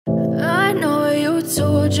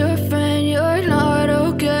told your friend you're not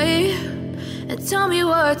okay, and tell me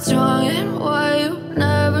what's wrong and why you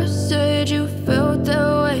never said you felt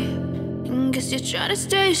that way. And guess you're trying to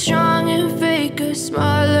stay strong and fake a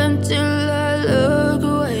smile until I look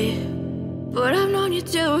away. But I've known you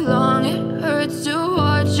too long, it hurts to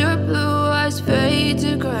watch your blue eyes fade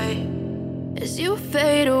to gray as you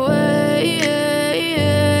fade away,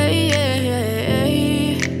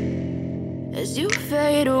 as you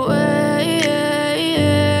fade away.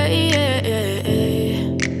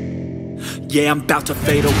 Yeah, I'm about to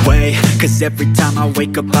fade away, cause every time I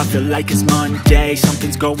wake up I feel like it's Monday.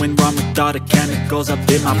 Something's going wrong with all the chemicals up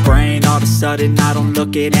in my brain. All of a sudden I don't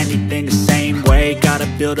look at anything the same way. Got a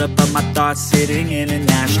buildup of my thoughts sitting in an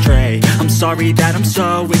ashtray. I'm sorry that I'm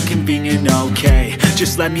so inconvenient, okay.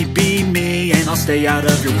 Just let me be me and I'll stay out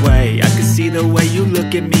of your way. I can see the way you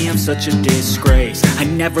look at me, I'm such a disgrace. I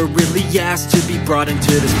never really asked to be brought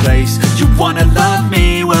into this place. You wanna love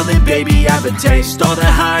me? Well then baby have a taste. All the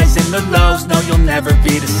highs and the lows, no you'll never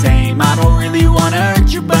be the same. I don't really wanna hurt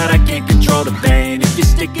you but I can't control the pain. If you're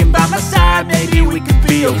sticking by my side maybe we could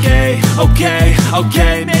be okay.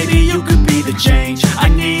 Okay, maybe you could be the change I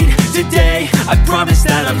need today. I promise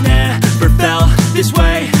that I've never felt this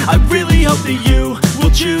way. I really hope that you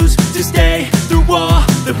will choose to stay through all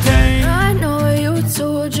the pain. I know you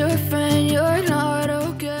told your friend you're not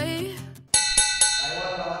okay.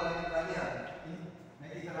 TAIWAN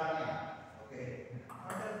Mediterania. Oke.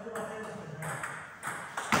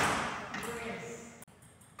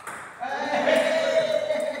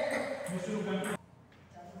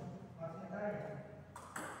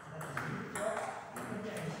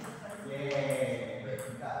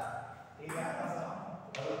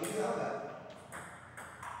 Kalau bisa enggak?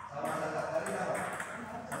 Sama setiap kali apa?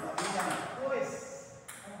 Sama pisang. Wes.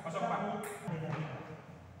 Masuk Pak.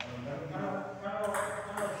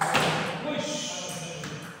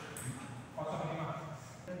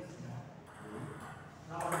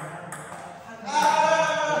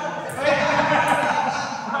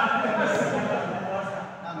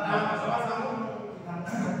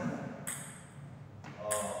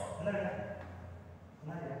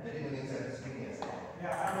 Jadi mending saya di sini ya. Ya,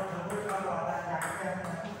 kalau ada yang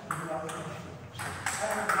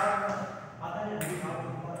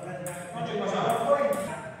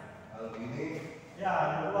kalau gini ya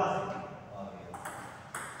luas. Oh iya.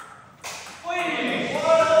 Wih.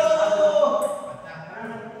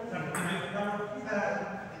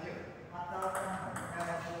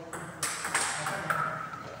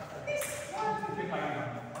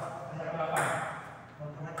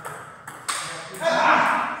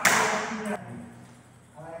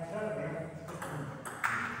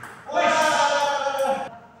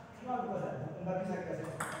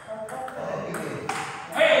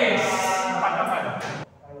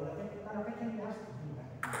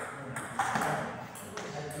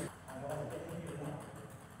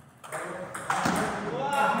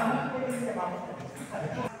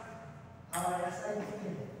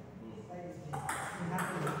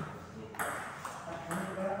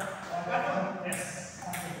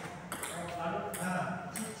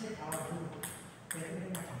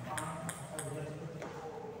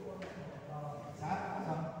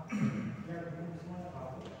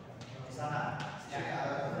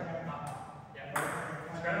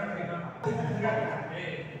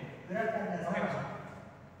 Gerakannya sama,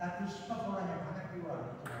 tapi pola yang sangat keluar.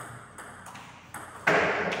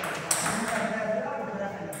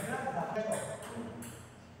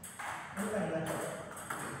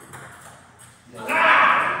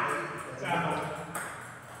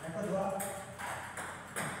 Yang kedua,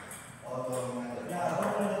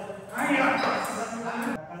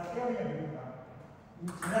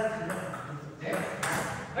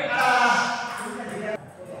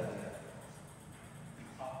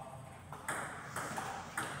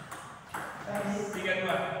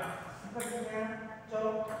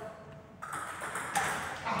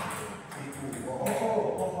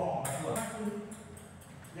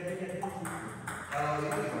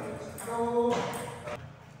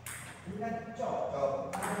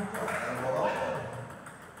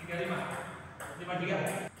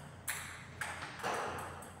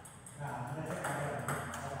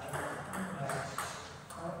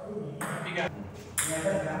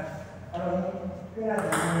 kalau dia yang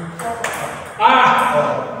dibuka,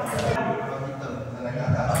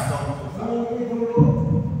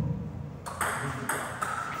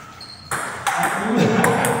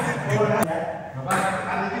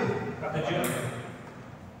 jelas.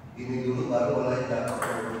 Ini dulu baru mulai jatuh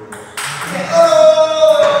dulu.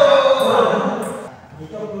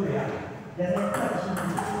 Dicoba dulu ya. Biasanya kita di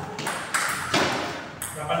sini.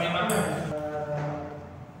 85.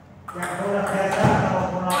 Yang bola biasa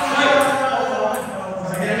kalau bola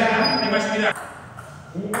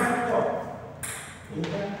ini kan cok. Ini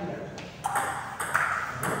kan tidak.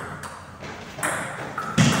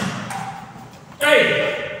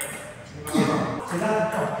 Silakan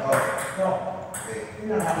cok. Cok.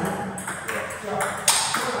 Ini lagi. Cok.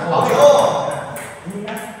 Ini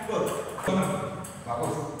kan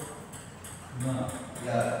bagus. Nah,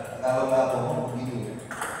 ya kalau nggak bohong begini.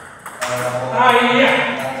 Iya.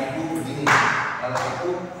 Yang itu begini. Kalau itu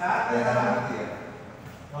ya gitu ya.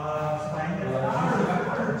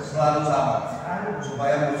 Selalu sama.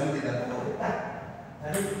 Supaya musuh tidak turun.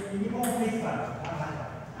 Jadi ini komplit kan?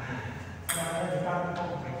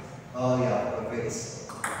 Oh ya, komplit. Yes.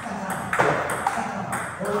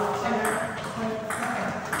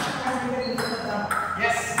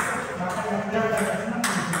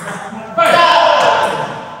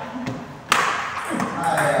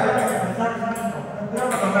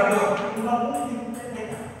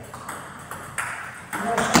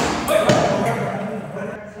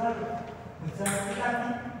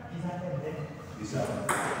 Bisa.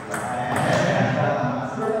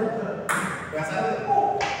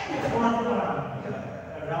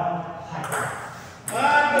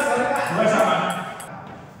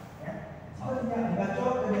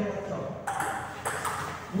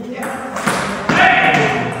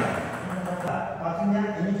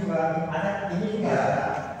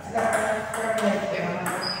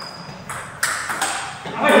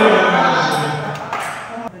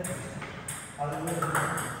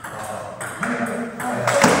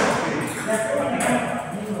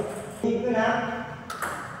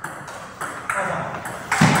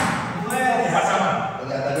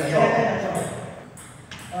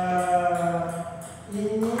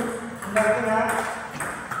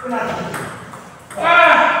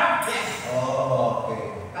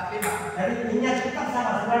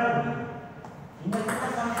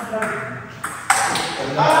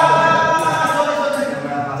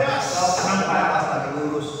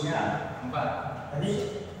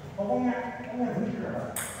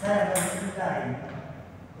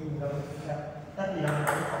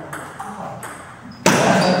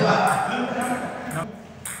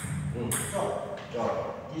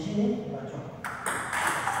 Di sini baca.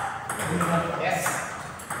 Yes.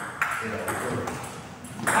 Tidak betul.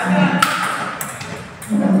 Ada.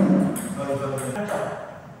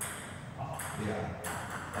 Ya.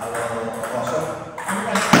 Kalau kosong,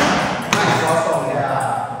 kosong ya.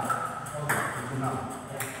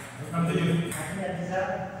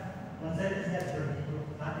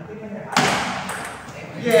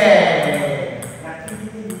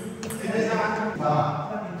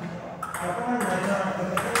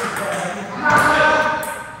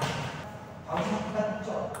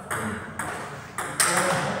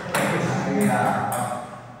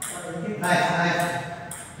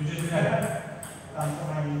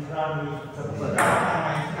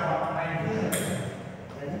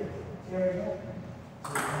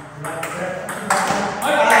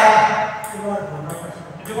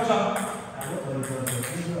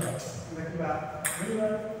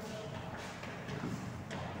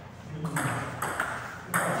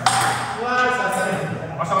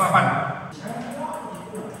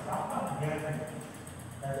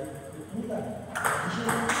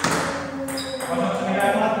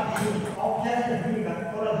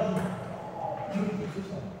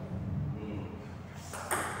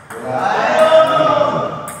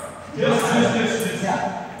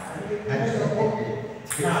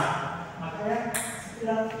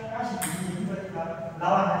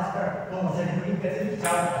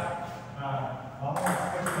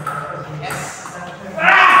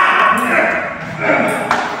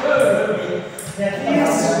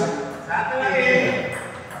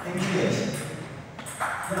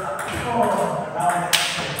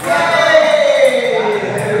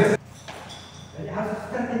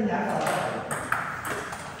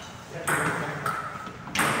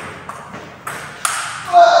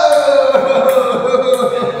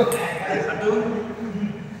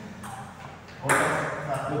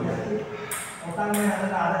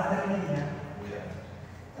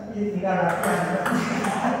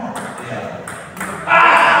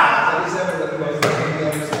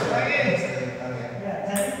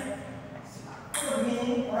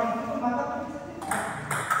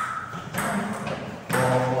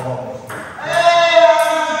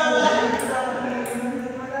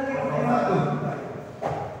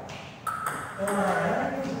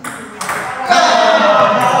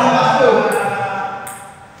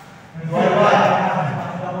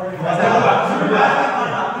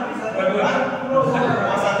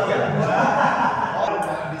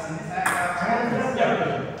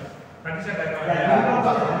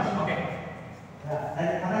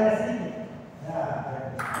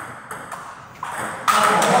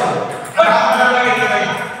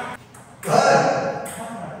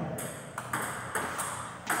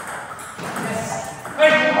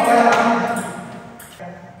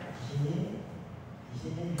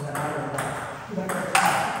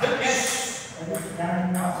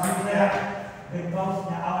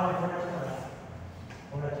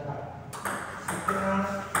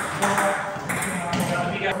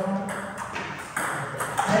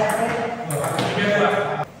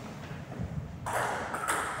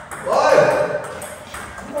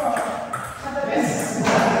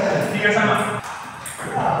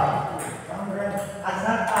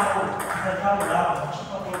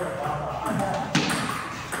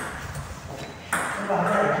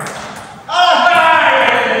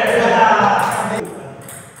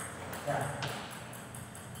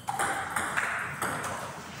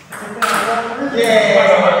 Turun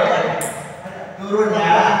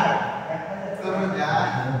ya. Turun ya.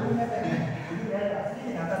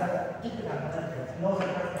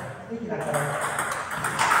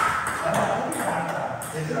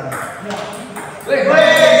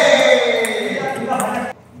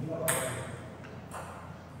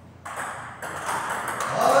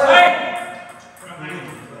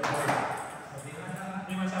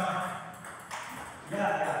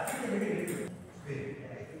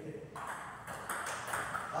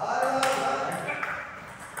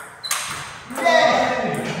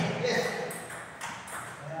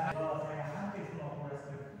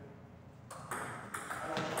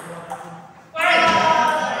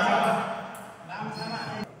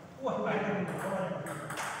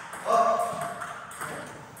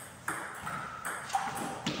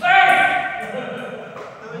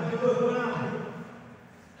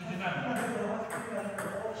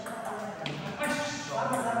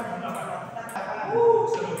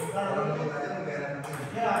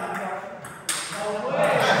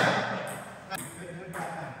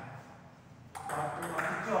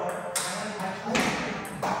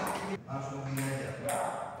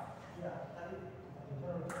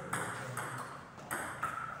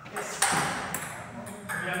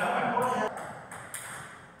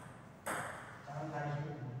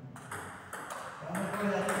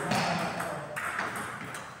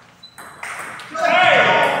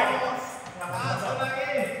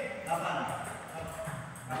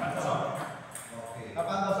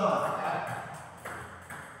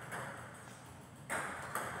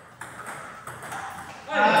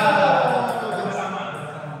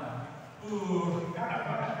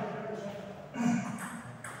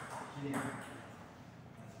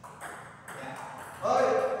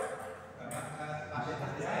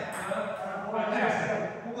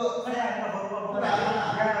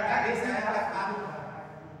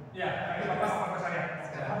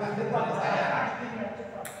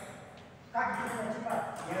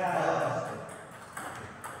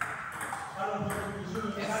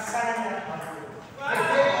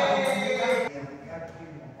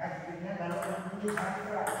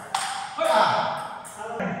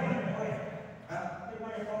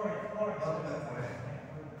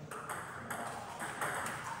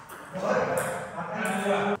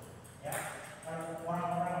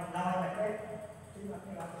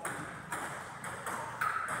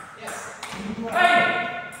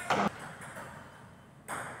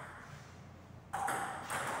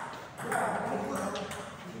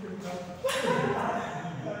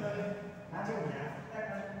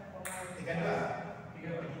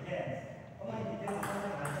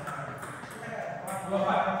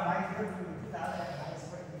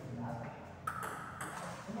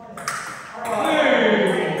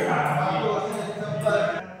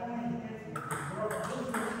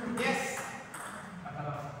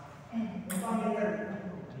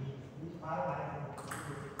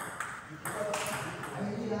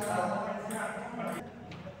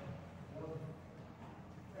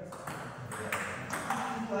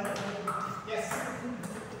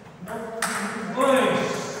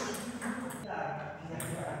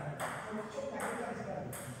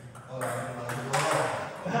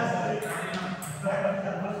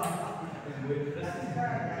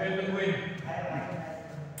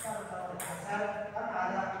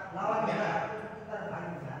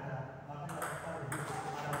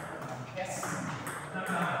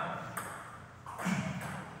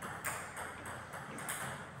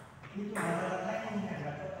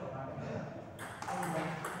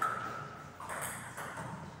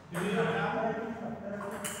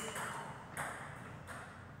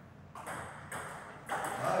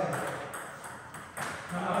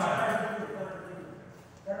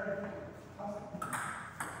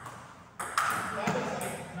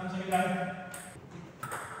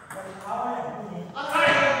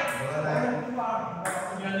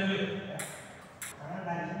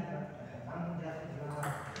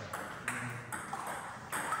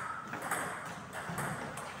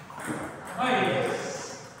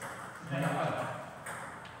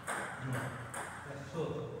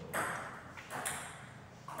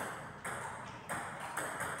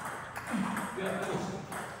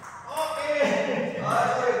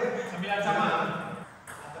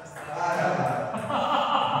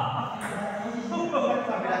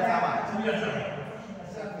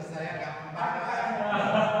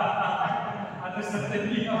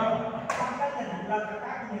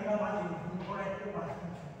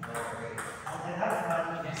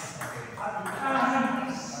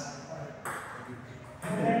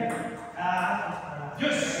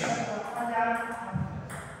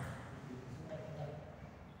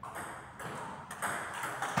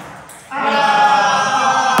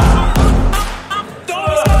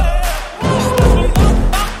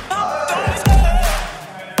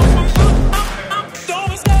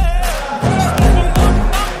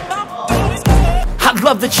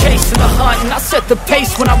 Love the chase and the hunt, and I set the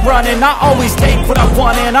pace when I'm running. I always take what I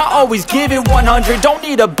want and I always give it 100. Don't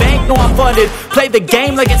need a bank, no I'm funded. Play the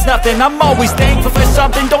game like it's nothing. I'm always thankful for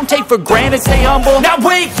something. Don't take for granted, stay humble. Now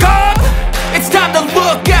wake up, it's time to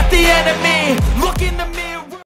look at the enemy. Look in the mirror.